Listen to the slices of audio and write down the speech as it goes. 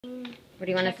What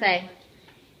do you want to say?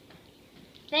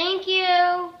 Thank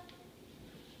you.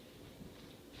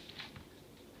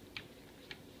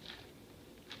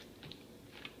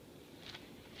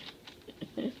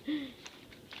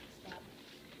 Stop.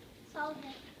 Solve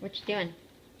it. What you doing?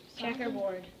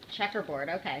 Checkerboard. Checkerboard.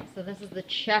 Okay, so this is the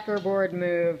checkerboard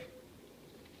move.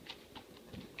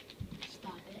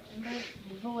 Stop it.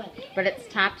 Move away. But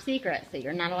it's top secret, so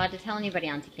you're not allowed to tell anybody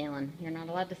on Cailin. You're not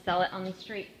allowed to sell it on the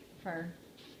street for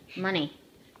money.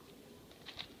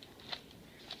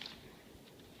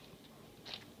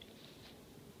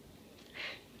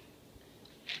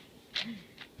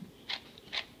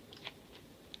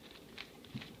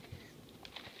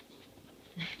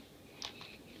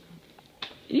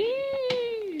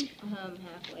 I'm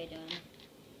halfway done.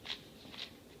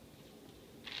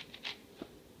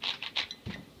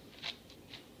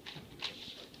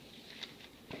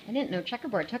 I didn't know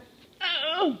checkerboard took.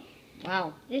 Oh!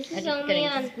 Wow. This I is just only getting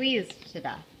on. squeezed to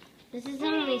death. This is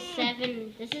only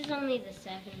 7. This is only the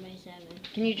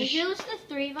 7x7. Can you just? If it was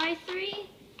the 3x3,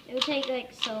 it would take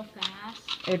like so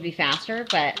fast. It would be faster,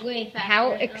 but Way faster.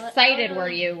 how excited were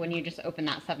you when you just opened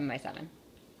that 7x7?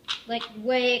 Like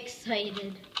way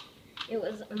excited. It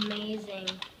was amazing.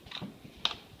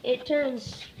 It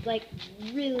turns like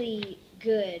really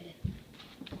good.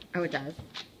 Oh, it does.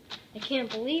 I can't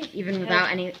believe Even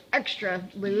without any extra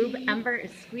lube, Ember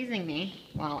is squeezing me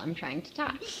while I'm trying to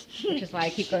talk, which is why I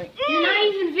keep going. You're not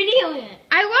even videoing it.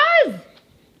 I was.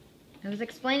 I was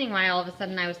explaining why all of a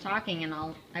sudden I was talking and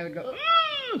I would go.